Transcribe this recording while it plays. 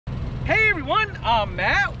Hey everyone, I'm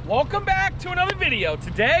Matt. Welcome back to another video.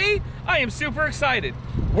 Today, I am super excited.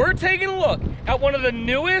 We're taking a look at one of the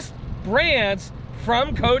newest brands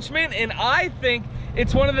from Coachmen, and I think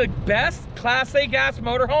it's one of the best Class A gas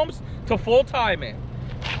motorhomes to full-time in.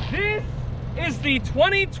 This is the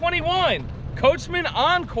 2021 Coachmen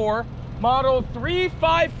Encore model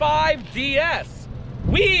 355DS.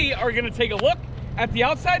 We are gonna take a look at the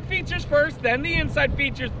outside features first, then the inside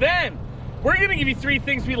features, then we're gonna give you 3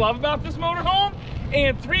 things we love about this motorhome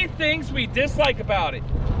and 3 things we dislike about it.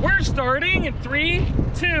 We're starting in 3,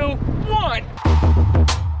 2, 1.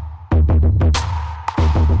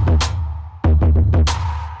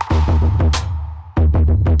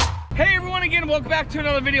 Hey everyone, again, welcome back to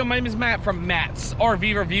another video. My name is Matt from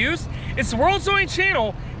MattsRVReviews. It's the world's only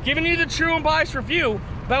channel giving you the true and biased review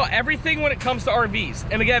about everything when it comes to RVs.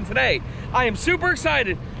 And again, today, I am super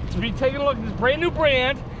excited to be taking a look at this brand new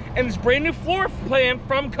brand and this brand new floor plan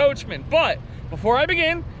from Coachmen. But before I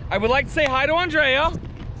begin, I would like to say hi to Andrea.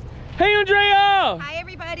 Hey Andrea! Hi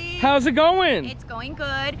everybody! How's it going? It's going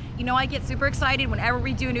good. You know, I get super excited whenever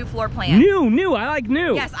we do a new floor plan. New, I like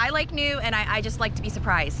new. Yes, I like new, and I just like to be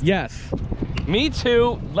surprised. Yes, me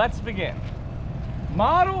too. Let's begin.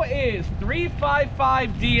 Model is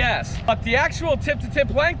 355DS, but the actual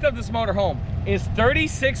tip-to-tip length of this motorhome is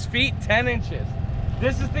 36 feet 10 inches.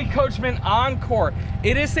 This is the Coachmen Encore.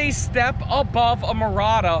 It is a step above a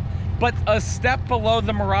Murata, but a step below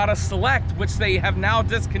the Murata Select, which they have now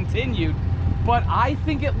discontinued. But I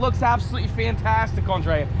think it looks absolutely fantastic,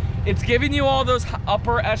 Andrea. It's giving you all those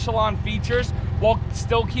upper echelon features while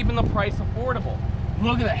still keeping the price affordable.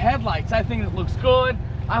 Look at the headlights. I think it looks good.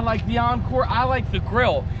 I like the Encore. I like the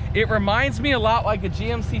grille. It reminds me a lot like a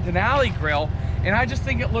GMC Denali grille, and I just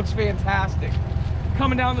think it looks fantastic.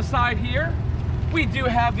 Coming down the side here, we do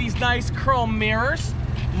have these nice chrome mirrors,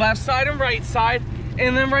 left side and right side.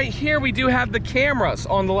 And then right here, we do have the cameras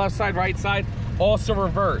on the left side, right side, also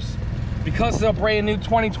reverse. Because it's a brand new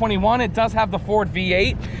 2021, it does have the Ford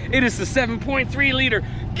V8. It is the 7.3 liter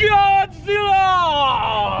Godzilla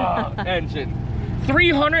engine.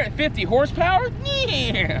 350 horsepower,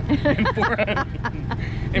 yeah,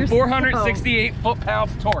 and 468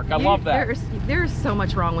 foot-pounds of torque. I love that. There's so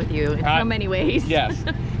much wrong with you in so many ways. Yes.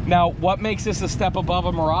 Now, what makes this a step above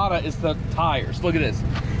a Murata is the tires. Look at this.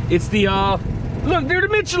 It's the, look, they're the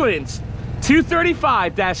Michelin's.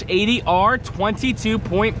 235-80R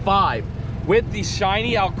 22.5 with the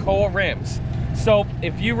shiny Alcoa rims. So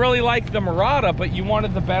if you really like the Murata, but you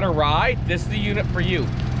wanted the better ride, this is the unit for you.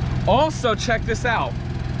 Also, check this out.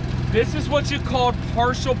 This is what you call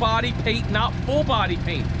partial body paint, not full body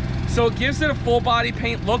paint. So it gives it a full body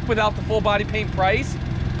paint look without the full body paint price,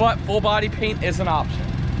 but full body paint is an option.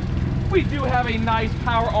 We do have a nice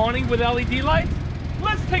power awning with LED lights.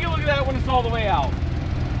 Let's take a look at that when it's all the way out.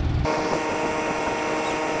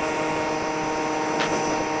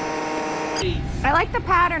 I like the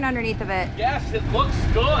pattern underneath of it. Yes, it looks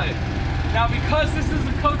good. Now, because this is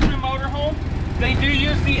a Coachmen motorhome, they do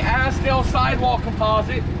use the Asdale sidewall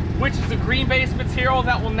composite, which is a green-based material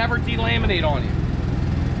that will never delaminate on you.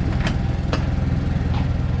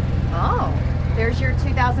 Oh, there's your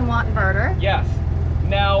 2,000 watt inverter. Yes.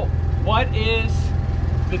 Now, what is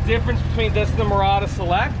the difference between this and the Murata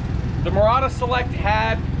Select? The Murata Select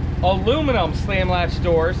had aluminum slam latch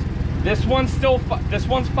doors. This one's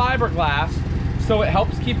fiberglass, so it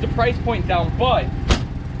helps keep the price point down, but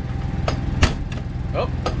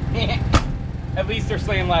at least they're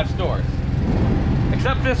slam latch doors.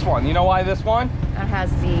 Except this one. You know why this one? That has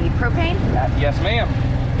the propane? Yes, ma'am.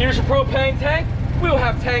 Here's your propane tank. We'll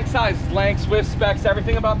have tank sizes, lengths, widths, specs,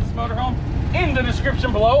 everything about this motorhome in the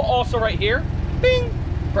description below. Also right here, bing,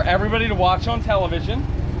 for everybody to watch on television.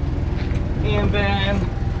 And then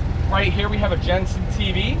right here we have a Jensen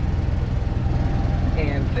TV.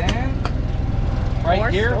 And then right more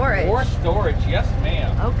here, storage. More storage. Yes,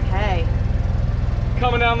 ma'am. Okay.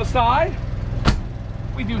 Coming down the side,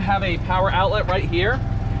 we do have a power outlet right here.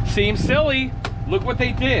 Seems silly. Look what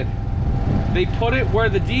they did. They put it where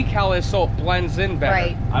the decal is so it blends in better.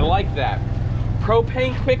 Right. I like that.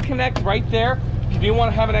 Propane quick connect right there. If you do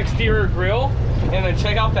want to have an exterior grill, and then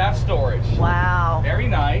check out that storage. Wow. Very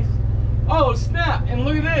nice. Oh, snap. And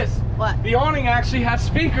look at this. What? The awning actually has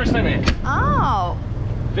speakers in it. Oh.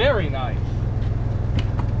 Very nice.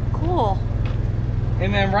 Cool.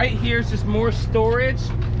 And then right here is just more storage,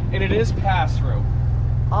 and it is pass-through.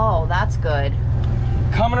 Oh, that's good.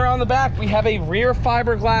 Coming around the back, we have a rear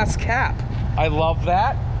fiberglass cap. I love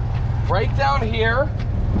that. Right down here,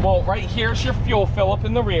 well, right here's your fuel fill-up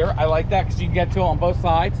in the rear. I like that because you can get to it on both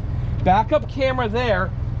sides. Backup camera there,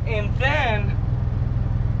 and then,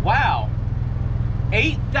 wow,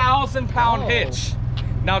 8,000 pound hitch.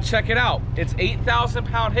 Now check it out. It's 8,000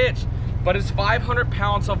 pound hitch, but it's 500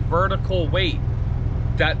 pounds of vertical weight.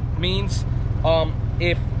 That means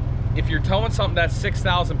if you're towing something that's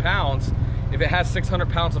 6,000 pounds, if it has 600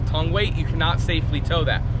 pounds of tongue weight, you cannot safely tow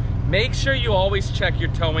that. Make sure you always check your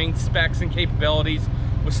towing specs and capabilities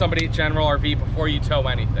with somebody at General RV before you tow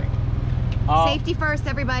anything. Safety first,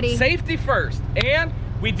 everybody. Safety first. And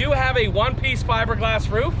we do have a one-piece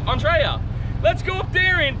fiberglass roof. Andrea, let's go up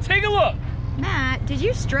there and take a look. Matt, did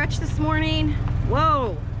you stretch this morning?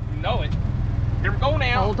 Whoa. You know it. Here we go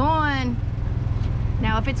now. Hold on.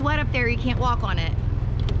 Now, if it's wet up there, you can't walk on it.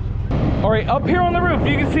 All right, up here on the roof,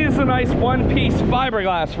 you can see it's a nice one-piece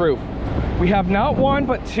fiberglass roof. We have not one,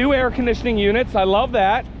 but 2 air conditioning units. I love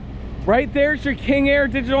that. Right there's your King Air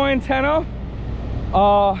digital antenna.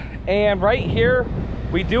 And right here,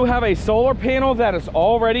 we do have a solar panel that is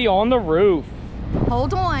already on the roof.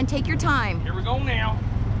 Hold on, take your time. Here we go now.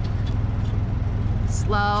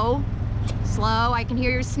 Slow, slow. I can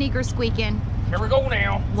hear your sneakers squeaking. Here we go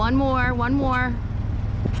now. One more, one more.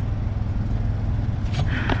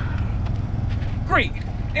 Great.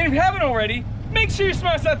 And if you haven't already, make sure you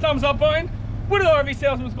smash that thumbs up button. What are the RV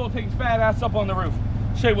salesman's gonna take his fat ass up on the roof?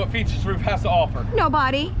 Show you what features the roof has to offer.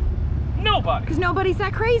 Nobody. Nobody. Because nobody's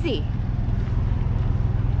that crazy.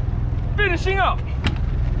 Finishing up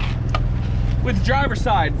with the driver's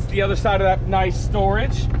side. It's the other side of that nice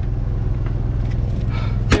storage.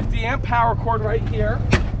 50 amp power cord right here.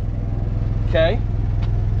 Okay.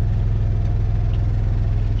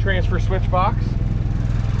 Transfer switch box.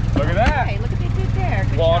 Look at that. Okay, look at what they did there.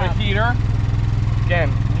 Good Water job. heater.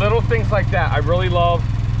 Again, little things like that I really love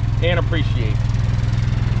and appreciate.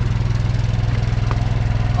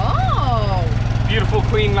 Oh. Beautiful,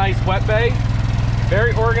 clean, nice wet bay.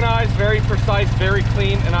 Very organized, very precise, very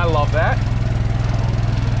clean, and I love that.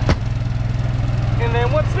 And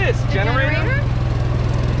then what's this? Generator?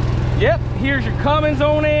 Yep, here's your Cummins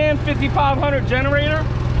Onan 5500 generator.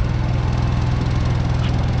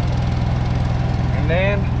 And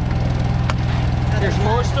then there's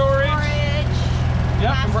more storage.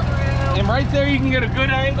 Yep, and right there you can get a good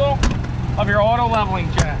angle of your auto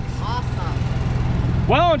leveling jacks. Awesome.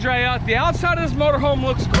 Well, Andrea, the outside of this motorhome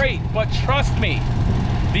looks great, but trust me,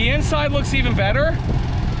 the inside looks even better.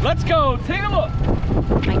 Let's go, take a look.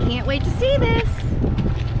 I can't wait to see this.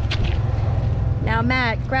 Now,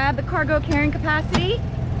 Matt, grab the cargo carrying capacity.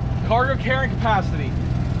 Cargo carrying capacity,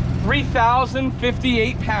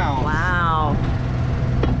 3,058 pounds. Wow.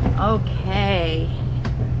 Okay.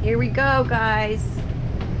 Here we go, guys.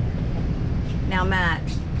 Now, Matt,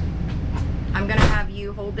 I'm gonna have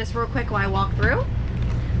you hold this real quick while I walk through.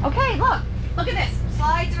 Okay, look at this.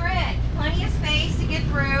 Slides are in. Plenty of space to get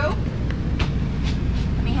through.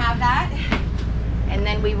 Let me have that. And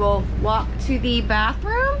then we will walk to the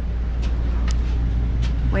bathroom,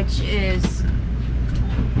 which is,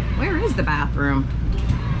 where is the bathroom?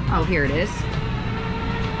 Oh, here it is.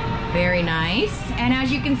 Very nice. And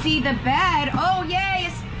as you can see, the bed, oh yay,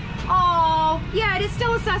 oh yeah, it is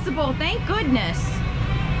still accessible, thank goodness.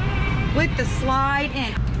 With the slide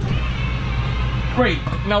in. Great.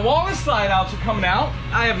 Now, while the slide outs are coming out,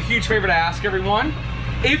 I have a huge favor to ask everyone.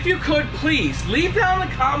 If you could, please leave down in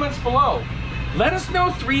the comments below. Let us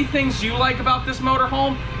know 3 things you like about this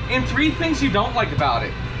motorhome and 3 things you don't like about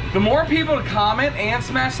it. The more people to comment and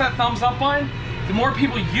smash that thumbs up button, the more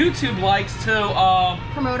people YouTube likes to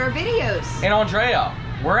promote our videos. And Andrea,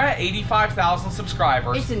 we're at 85,000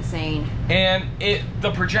 subscribers. It's insane. And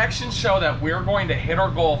the projections show that we're going to hit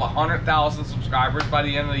our goal of 100,000 subscribers by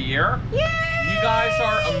the end of the year. Yay! You guys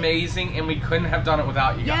are amazing, and we couldn't have done it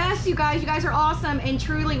without you guys. Yes, you guys are awesome, and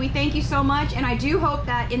truly, we thank you so much. And I do hope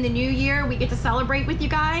that in the new year we get to celebrate with you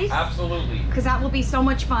guys. Absolutely. Because that will be so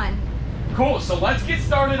much fun. Cool. So let's get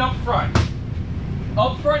started up front.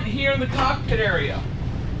 Up front here in the cockpit area.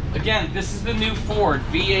 Again, this is the new Ford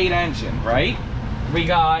V8 engine, right? We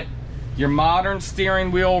got your modern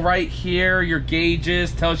steering wheel right here, your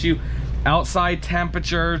gauges, tells you outside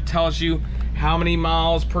temperature, tells you how many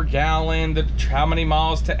miles per gallon, how many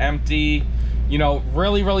miles to empty. You know,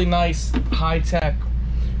 really, really nice, high tech.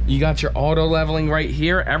 You got your auto leveling right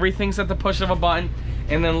here. Everything's at the push of a button.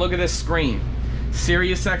 And then look at this screen.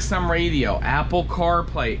 Sirius XM radio, Apple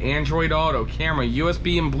CarPlay, Android Auto, camera,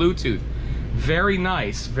 USB and Bluetooth. Very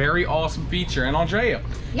nice, very awesome feature. And Andrea,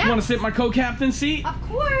 yes. You want to sit in my co-captain seat? Of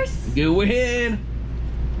course. Go ahead.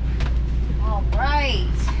 All right.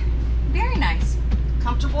 Very nice.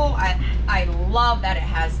 Comfortable. I love that it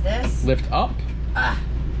has this. Lift up.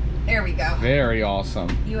 There we go. Very awesome.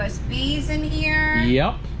 USBs in here.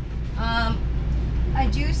 Yep. I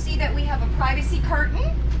do see that we have a privacy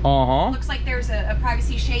curtain. Looks like there's a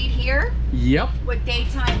privacy shade here. Yep. With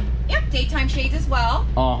daytime shades as well.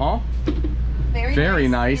 Very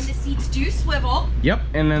nice. And the seats do swivel. Yep,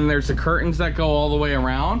 and then there's the curtains that go all the way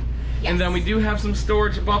around. Yes. And then we do have some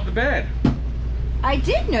storage above the bed. I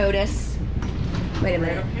did notice. Wait a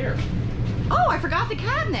minute. Right up here. Oh, I forgot the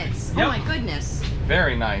cabinets. Yep. Oh my goodness.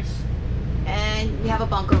 Very nice. And we have a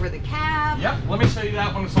bunk over the cab. Yep, let me show you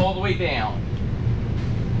that when it's all the way down.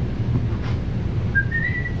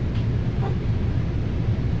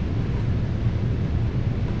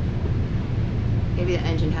 Maybe the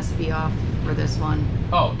engine has to be off for this one.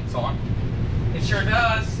 Oh, it's on. It sure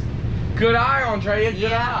does. Good eye, Andrea.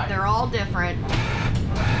 Good eye. They're all different.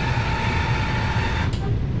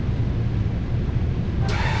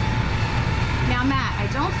 Now, Matt, I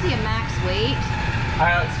don't see a max weight.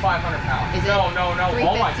 It's 500 pounds. Is it? No. 350?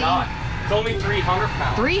 Oh my God. It's only 300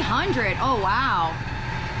 pounds. 300. Oh wow.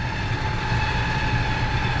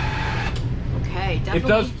 Okay, definitely. It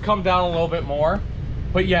does come down a little bit more,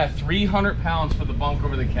 but yeah, 300 pounds for the bunk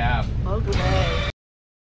over the cab. Okay.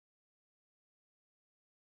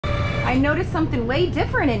 I noticed something way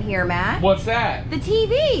different in here, Matt. What's that? The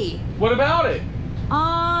TV. What about it?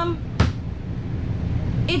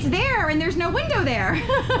 It's there and there's no window there.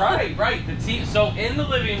 Right. So in the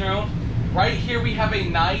living room, right here we have a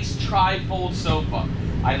nice tri-fold sofa.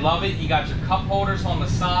 I love it. You got your cup holders on the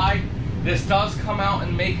side. This does come out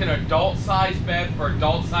and make an adult-sized bed for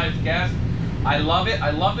adult-sized guests. I love it.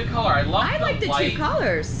 I love the color. I like the two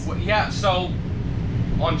colors. Yeah, so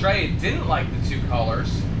Andrea didn't like the two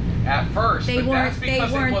colors at first. They weren't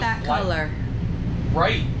that color.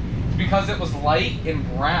 Right. It's because it was light and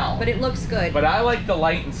brown. But it looks good. But I like the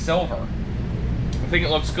light and silver. I think it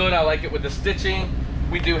looks good. I like it with the stitching.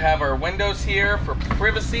 We do have our windows here for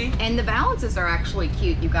privacy. And the balances are actually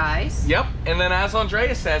cute, you guys. Yep. And then as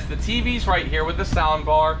Andrea says, the TV's right here with the sound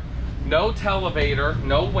bar. No televator,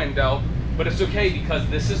 no window. But it's okay because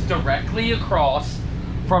this is directly across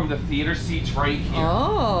from the theater seats right here.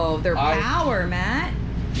 Oh, they're power, Matt.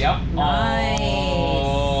 Yep. Nice.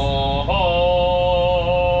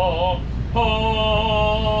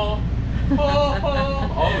 Oh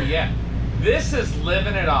yeah. This is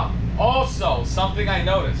living it up. Also, something I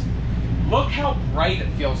noticed. Look how bright it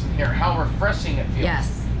feels in here. How refreshing it feels.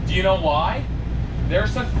 Yes. Do you know why?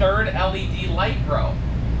 There's a third LED light row.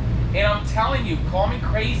 And I'm telling you, call me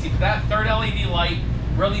crazy, but that third LED light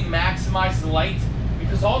really maximizes the lights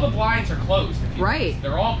because all the blinds are closed. Right.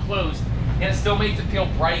 They're all closed, and it still makes it feel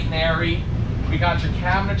bright and airy. We got your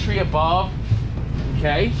cabinetry above.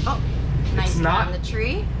 Okay. Oh, nice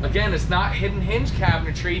cabinetry. Again, it's not hidden hinge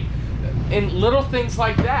cabinetry. And little things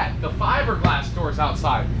like that. The fiberglass doors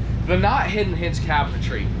outside. The not hidden hinge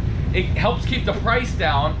cabinetry. It helps keep the price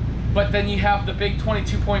down, but then you have the big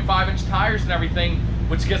 22.5-inch tires and everything,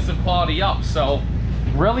 which gets the quality up. So,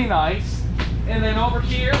 really nice. And then over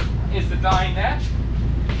here is the dinette.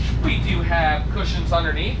 We do have cushions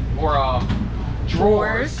underneath, or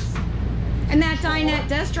drawers. And that dinette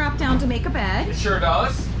does drop down to make a bed. It sure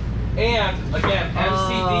does. And again,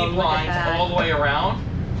 MCD blinds all the way around.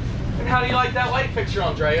 And how do you like that light fixture,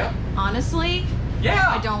 Andrea? Honestly, yeah,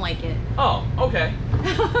 I don't like it. Oh, okay.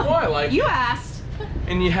 Well, I like You it. asked.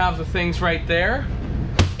 And you have the things right there.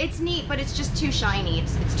 It's neat, but it's just too shiny.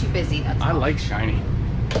 It's too busy. That's all. I like shiny.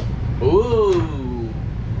 Ooh,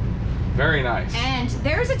 very nice. And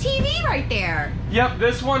there's a TV right there. Yep,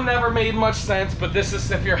 this one never made much sense, but this is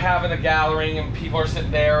if you're having a gathering and people are sitting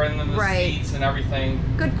there and then the seats and everything.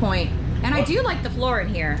 Good point. And I do like the floor in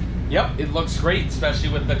here. Yep, it looks great, especially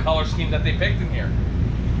with the color scheme that they picked in here.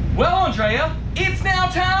 Well, Andrea, it's now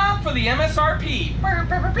time for the MSRP.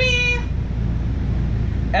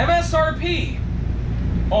 MSRP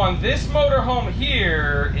on this motorhome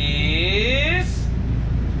here is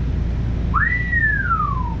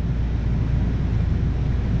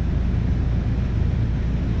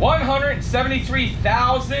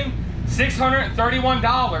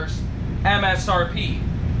 $173,631 MSRP.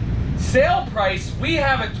 Sale price, we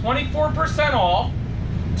have it 24% off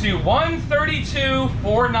to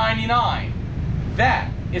 $132,499. That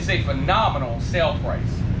is a phenomenal sale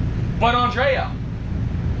price. But Andrea,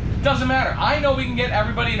 doesn't matter. I know we can get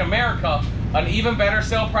everybody in America an even better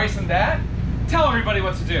sale price than that. Tell everybody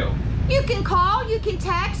what to do. You can call, you can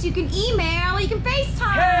text, you can email, you can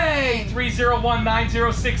FaceTime. Hey,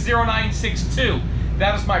 301-906-0962.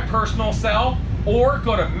 That is my personal cell. Or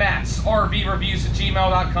go to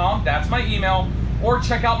MattsRVReviews@gmail.com. That's my email. Or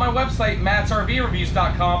check out my website,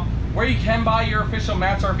 MattsRVReviews.com, where you can buy your official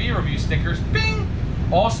Matt's RV Review stickers. Bing!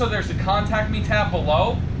 Also, there's a Contact Me tab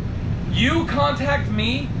below. You contact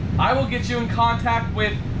me, I will get you in contact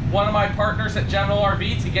with one of my partners at General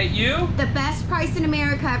RV to get you the best price in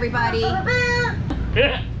America, everybody.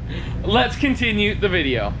 Let's continue the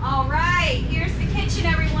video. All right, here's the kitchen,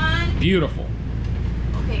 everyone. Beautiful.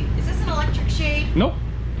 Okay, is this an electric shade? Nope.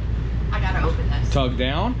 I gotta open this. Tug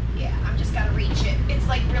down. Yeah, I'm just gotta reach it. It's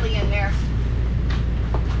like really in there.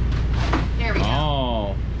 There we go.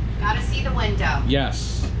 Oh. Gotta see the window.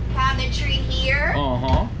 Yes. Cabinetry here.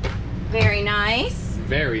 Uh-huh. Very nice.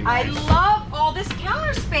 Very nice. I love all this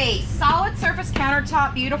counter space. Solid surface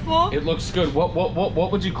countertop, beautiful. It looks good.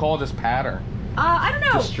 What would you call this pattern? I don't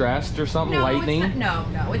know. Distressed or something? No, lightning? It's not,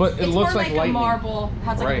 no. But it looks more like a lightning. marble.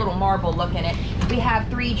 Has like Right. a little marble look in it. We have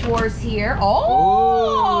 3 drawers here.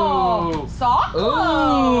 Oh, Ooh. soft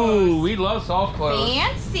clothes. Ooh, we love soft clothes.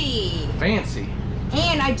 Fancy. Fancy.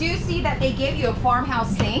 And I do see that they give you a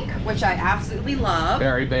farmhouse sink, which I absolutely love.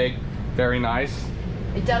 Very big. Very nice.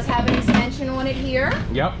 It does have an extension on it here.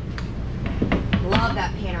 Yep. Love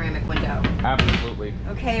that panoramic window. Absolutely.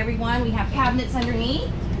 Okay, everyone, we have cabinets underneath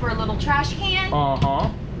for a little trash can. Uh-huh.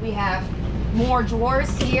 We have more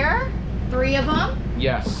drawers here, 3 of them.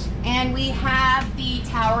 Yes. And we have the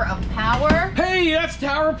Tower of Power. Hey, that's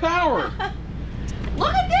Tower Power.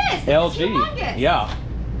 Look at this. LG. It's humongous. Yeah.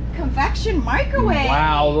 Convection microwave.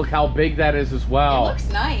 Wow, look how big that is as well. It looks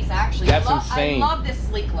nice, actually. That's insane. I love this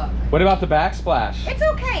sleek look. What about the backsplash? It's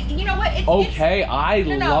okay. You know what? It's okay, I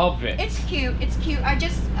love it. It's cute. It's cute.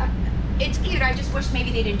 It's cute. I just wish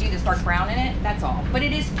maybe they didn't do this dark brown in it. That's all. But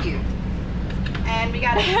it is cute. And we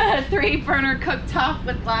got a 3-burner cooktop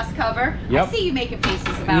with glass cover. Yep. I see you making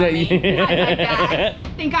faces about me. I like that.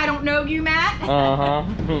 Think I don't know you, Matt? Uh-huh.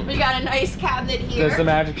 We got a nice cabinet here. Does the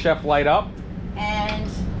Magic Chef light up?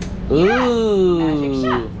 And ooh,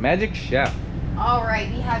 yes, Magic Chef. All right,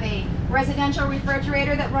 we have a residential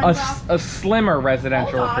refrigerator that runs off. A slimmer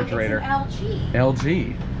residential Hold on, refrigerator. It's an LG.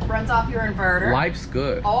 LG. Runs off your inverter. Life's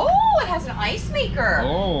good. Oh, it has an ice maker.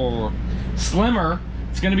 Oh, slimmer.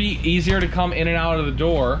 It's gonna be easier to come in and out of the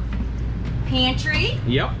door. Pantry.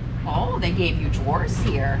 Yep. Oh, they gave you drawers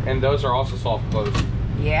here. And those are also soft close.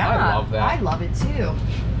 Yeah. I love that. I love it too.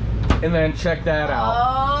 And then check that out.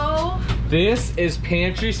 Oh. This is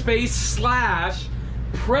pantry space /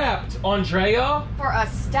 prepped, Andrea. For a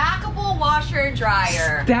stackable washer and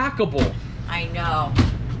dryer. Stackable. I know.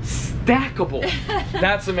 Stackable.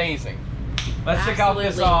 That's amazing. Let's check out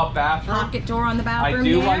this bathroom. Pocket door on the bathroom. I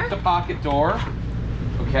do there. like the pocket door.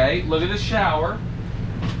 Okay, look at the shower.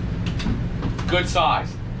 Good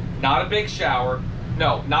size. Not a big shower.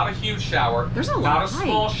 No, not a huge shower. There's a lot Not a of height.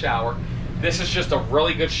 small shower. This is just a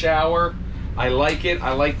really good shower. I like it.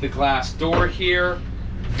 I like the glass door here.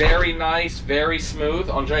 Very nice, very smooth.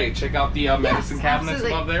 Andre, check out the medicine cabinets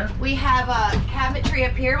above there. We have a cabinetry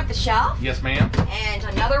up here with the shelf. Yes, ma'am. And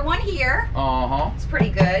another one here. Uh-huh. It's pretty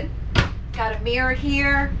good. Got a mirror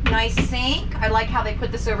here. Nice sink. I like how they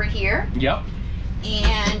put this over here. Yep.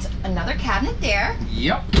 And another cabinet there.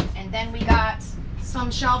 Yep. And then we got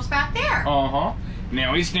some shelves back there. Uh-huh.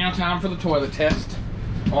 Now it's now time for the toilet test.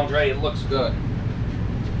 Andre, it looks good.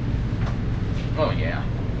 Oh yeah.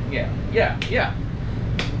 Yeah.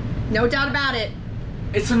 No doubt about it.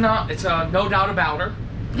 It's a no doubt about her.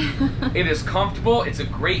 It is comfortable. It's a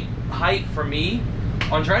great height for me.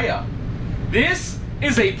 Andrea, this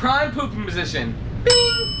is a prime pooping position.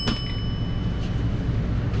 Bing!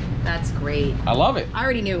 That's great. I love it. I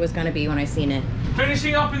already knew it was going to be when I seen it.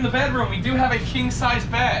 Finishing up in the bedroom, we do have a king-size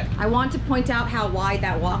bed. I want to point out how wide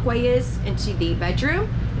that walkway is into the bedroom.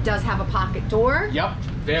 It does have a pocket door. Yep,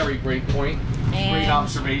 very great point. And great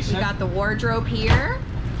observation. We got the wardrobe here.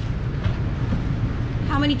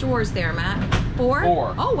 How many drawers there, Matt? 4?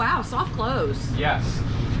 4. Oh wow, soft close. Yes.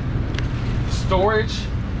 Storage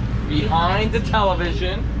behind the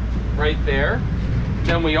television, right there.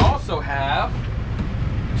 Then we also have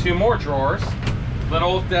 2 more drawers.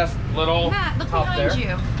 Little desk, little Matt, look top behind there.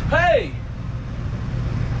 you. Hey!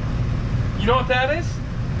 You know what that is?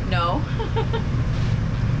 No.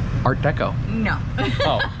 Art Deco. No.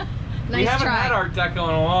 Oh. Nice we haven't try. had Art Deco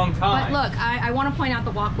in a long time. But look, I want to point out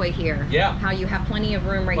the walkway here. Yeah. How you have plenty of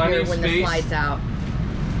room right Plenty here of when space. the slides out.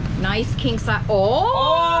 Nice king size. Oh!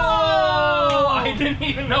 Oh! I didn't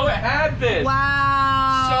even know it had this.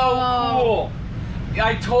 Wow. So cool.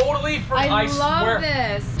 I totally forgot. I love swear,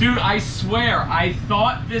 this. Dude, I swear, I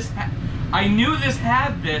thought this, I knew this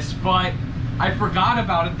had this, but I forgot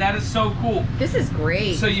about it. That is so cool. This is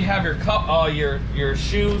great. So you have your cup, your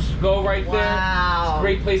shoes go right there. Wow. It's a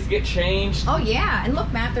great place to get changed. Oh yeah, and look,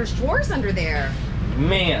 Matt, there's drawers under there.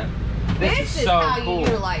 Man, this is so how cool. you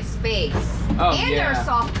utilize space. Oh, and yeah. there's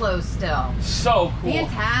soft clothes still. So cool.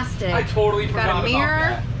 Fantastic. I totally forgot Got a mirror,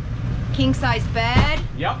 about that. king size bed.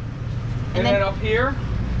 Yep. And then then up here,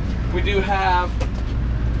 We do have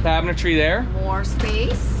cabinetry there. More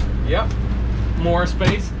space. Yep, more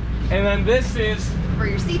space. And then this is for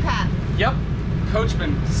your CPAP. Yep,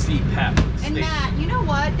 Coachmen CPAP And station. Matt, you know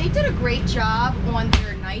what? They did a great job on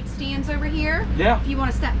their nightstands over here. Yeah. If you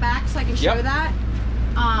want to step back so I can show that.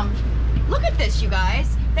 Look at this, you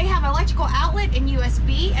guys. They have electrical outlet and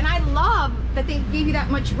USB, and I love that they gave you that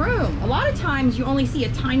much room. A lot of times you only see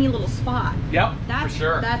a tiny little spot. Yep, That's, for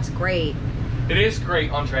sure. That's great. It is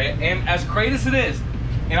great, Andrea, and as great as it is,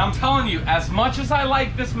 and I'm telling you, as much as I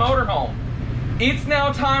like this motorhome, it's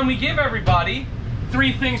now time we give everybody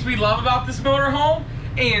 3 things we love about this motorhome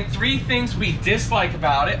and 3 things we dislike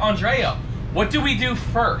about it. Andrea, what do we do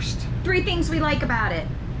first? 3 things we like about it.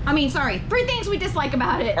 I mean, sorry, 3 things we dislike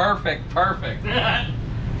about it. Perfect, perfect.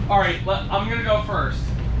 All right, I'm gonna go first.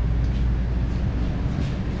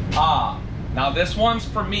 Now this one's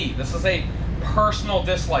for me. This is a personal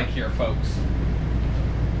dislike here, folks.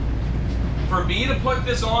 For me to put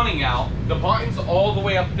this awning out, the button's all the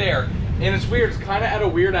way up there, and it's weird, it's kind of at a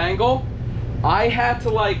weird angle. I had to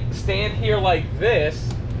like stand here like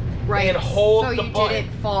this, right, and hold so the you button.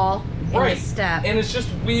 didn't fall in the step. And it's just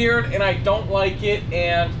weird, and I don't like it,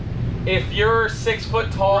 and if you're 6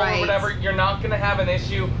 foot tall or whatever, you're not gonna have an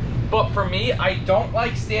issue. But for me, I don't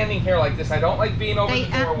like standing here like this. I don't like being over the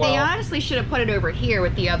door well. They honestly should have put it over here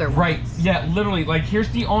with the other ones. Right, yeah, literally, like here's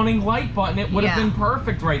the awning light button. It would have been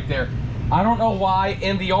perfect right there. I don't know why.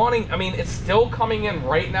 And the awning, I mean, it's still coming in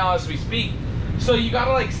right now as we speak. So you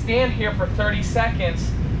gotta like stand here for 30 seconds.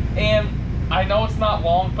 And I know it's not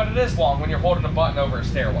long, but it is long when you're holding a button over a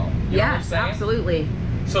stairwell. You know what I'm saying? Absolutely.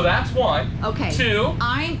 So that's 1. Okay. 2.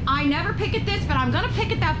 I never pick at this, but I'm gonna pick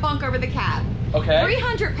at that bunk over the cab. Okay.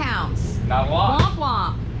 300 pounds. Not a lot. Womp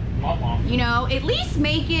womp. Womp womp. You know, at least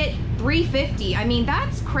make it 350. I mean,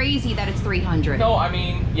 that's crazy that it's 300. No, I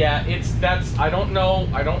mean, yeah, I don't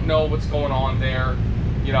know what's going on there,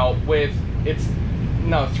 you know,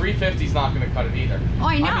 no, 350 is not going to cut it either. Oh,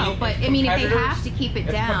 I know, but I mean, if they have to keep it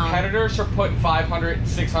down. Competitors are putting 500,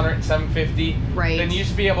 600, 750, then you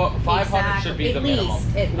should be able, 500 should be the minimum.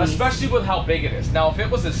 At least. Especially with how big it is. Now, if it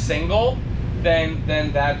was a single, then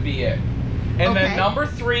that'd be it. And then number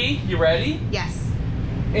 3, you ready? Yes.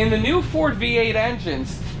 In the new Ford V8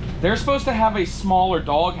 engines, they're supposed to have a smaller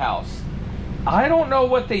doghouse. I don't know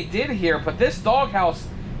what they did here, but this doghouse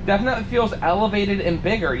definitely feels elevated and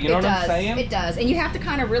bigger. You know what I'm saying? It does. And you have to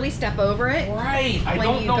kind of really step over it. Right. I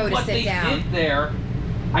don't know what they did there.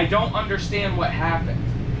 I don't understand what happened.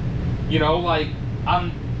 You know, like,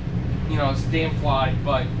 it's damn fly,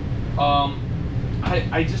 but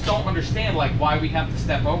I just don't understand, like, why we have to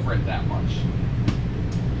step over it that much.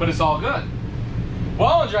 But it's all good.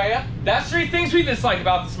 Well, Andrea, that's 3 things we dislike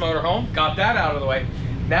about this motorhome. Got that out of the way.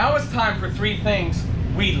 Now it's time for 3 things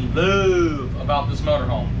we love about this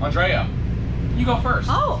motorhome. Andrea, you go first.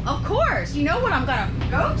 Oh, of course. You know what I'm gonna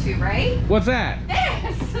go to, right? What's that?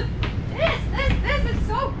 This is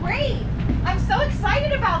so great. I'm so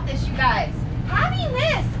excited about this, you guys. Having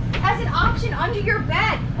this as an option under your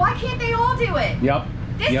bed. Why can't they all do it? Yep.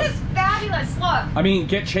 This is fabulous. Look. I mean,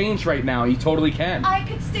 get changed right now. You totally can. I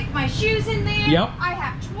could stick my shoes in there. Yep. I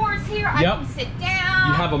have drawers here. I can sit down.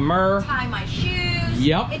 You have a mirror. Tie my shoes.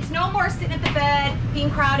 Yep. It's no more sitting at the bed,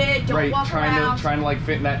 being crowded, don't walk around. Trying to like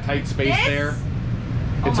fit in that tight space there.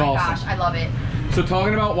 It's oh my awesome. gosh, I love it. So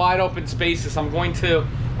talking about wide open spaces,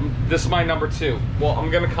 this is my number 2. Well,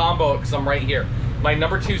 I'm going to combo it because I'm right here. My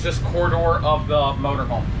number 2 is this corridor of the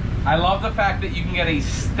motorhome. I love the fact that you can get a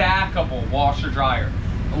stackable washer dryer.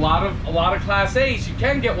 A lot of Class A's, you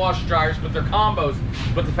can get washer dryers, but they're combos.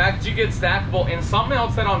 But the fact that you get stackable, and something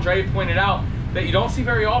else that Andrea pointed out that you don't see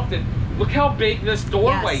very often, look how big this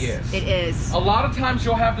doorway is. It is. A lot of times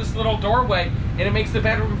you'll have this little doorway, and it makes the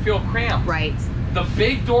bedroom feel cramped. Right. The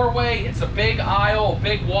big doorway, it's a big aisle, a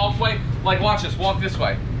big walkway. Like, watch this, walk this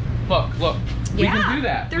way. Look. We can do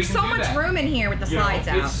that. There's so much room in here with the slides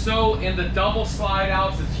out. It's so, and the double slide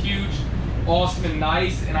outs, it's huge, awesome, and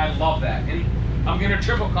nice, and I love that. And I'm gonna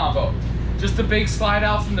triple combo. Just the big slide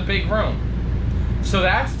outs in the big room. So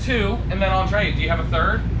that's 2, and then Andrea, do you have a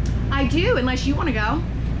 3rd? I do, unless you want to go.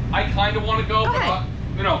 I kind of want to go,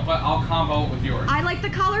 but I'll combo it with yours. I like the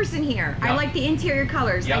colors in here. Yep. I like the interior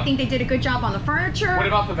colors. Yep. I think they did a good job on the furniture. What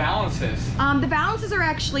about the valances? The valances are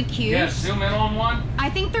actually cute. Yeah, zoom in on one. I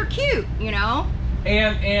think they're cute, you know?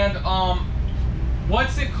 And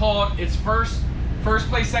what's it called? It's first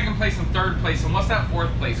place, 2nd place, and 3rd place. And what's that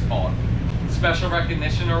 4th place called? Special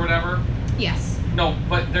recognition or whatever? Yes. No,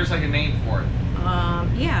 but there's like a name for it.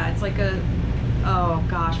 Yeah, it's like oh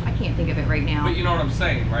gosh, I can't think of it right now. But you know what I'm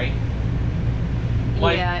saying, right?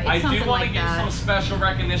 Like, yeah, it's I do something want to like give that. some special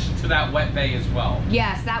recognition to that wet bay as well.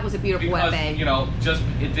 Yes, that was a beautiful Because, wet bay. you know, just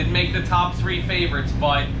it didn't make the top 3 favorites,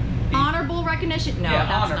 but Honorable recognition? No, yeah,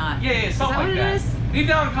 that's not. Yeah, something like that. Is that what it is? Leave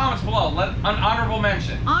down in the comments below. An honorable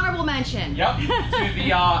mention. Honorable mention. Yep, to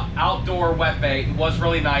the outdoor wet bay. It was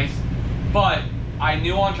really nice, but I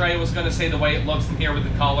knew Andrea was going to say the way it looks in here with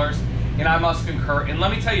the colors, and I must concur. And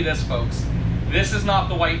let me tell you this, folks. This is not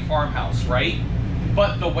the white farmhouse, right?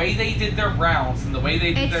 But the way they did their browns and the way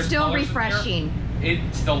they did their colors, it's still refreshing. It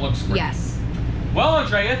still looks great. Yes. Well,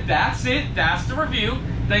 Andrea, that's it. That's the review.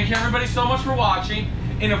 Thank you, everybody, so much for watching.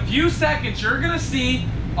 In a few seconds, you're going to see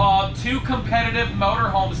 2 competitive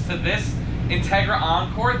motorhomes to this Integra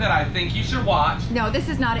Encore that I think you should watch. No, this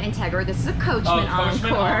is not an Integra. This is a Coachmen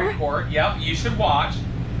Encore. Yep, you should watch.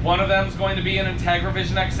 One of them is going to be an Integra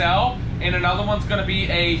Vision XL, and another one's going to be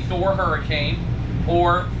a Thor Hurricane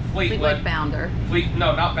or Fleetwood Bounder.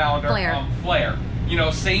 No, not Bounder. Flare. Flare. You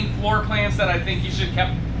know, same floor plans that I think you should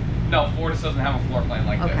kept. No, Ford doesn't have a floor plan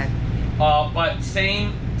like this. But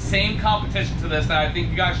same competition to this that I think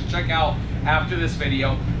you guys should check out after this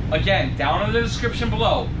video. Again, down in the description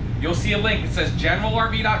below, you'll see a link. It says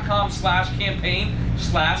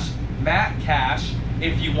generalrv.com/campaign/MattCash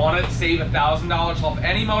if you want to save $1,000 off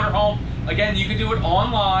any motorhome. Again, you can do it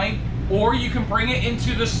online, or you can bring it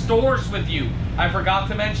into the stores with you. I forgot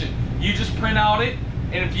to mention, you just print out it,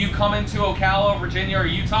 and if you come into Ocala, Virginia, or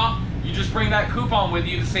Utah, you just bring that coupon with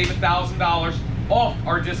you to save $1,000 off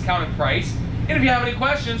our discounted price. And if you have any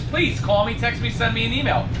questions, please call me, text me, send me an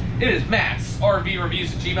email. It is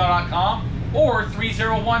MattsRVReviews@gmail.com or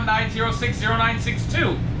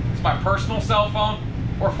 301-906-0962. It's my personal cell phone.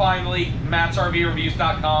 Or finally,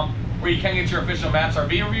 MattsRVReviews.com, where you can get your official Matt's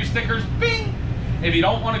RV Review stickers. Bing! If you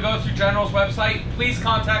don't want to go through General's website, please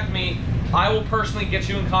contact me. I will personally get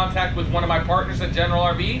you in contact with one of my partners at General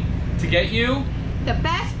RV to get you the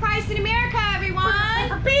best price in America, everyone!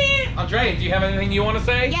 Andrea, do you have anything you want to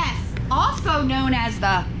say? Yes, also known as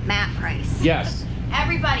the Matt price. Yes.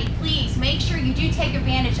 Everybody, please make sure you do take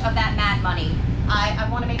advantage of that Matt money. I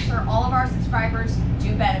want to make sure all of our subscribers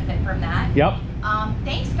do benefit from that. Yep.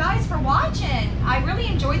 Thanks, guys, for watching. I really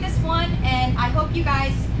enjoyed this one, and I hope you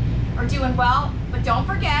guys are doing well. But don't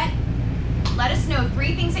forget, let us know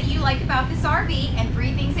 3 things that you like about this RV and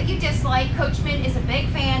 3 things that you dislike. Coachmen is a big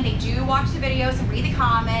fan. They do watch the videos and read the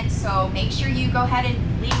comments, so make sure you go ahead and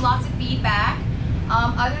leave lots of feedback.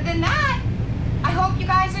 Other than that, I hope you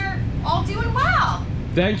guys are all doing well.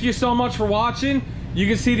 Thank you so much for watching. You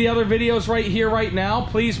can see the other videos right here, right now.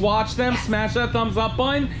 Please watch them. Yes. Smash that thumbs up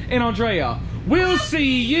button. And Andrea, we'll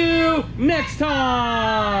see you next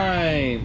time.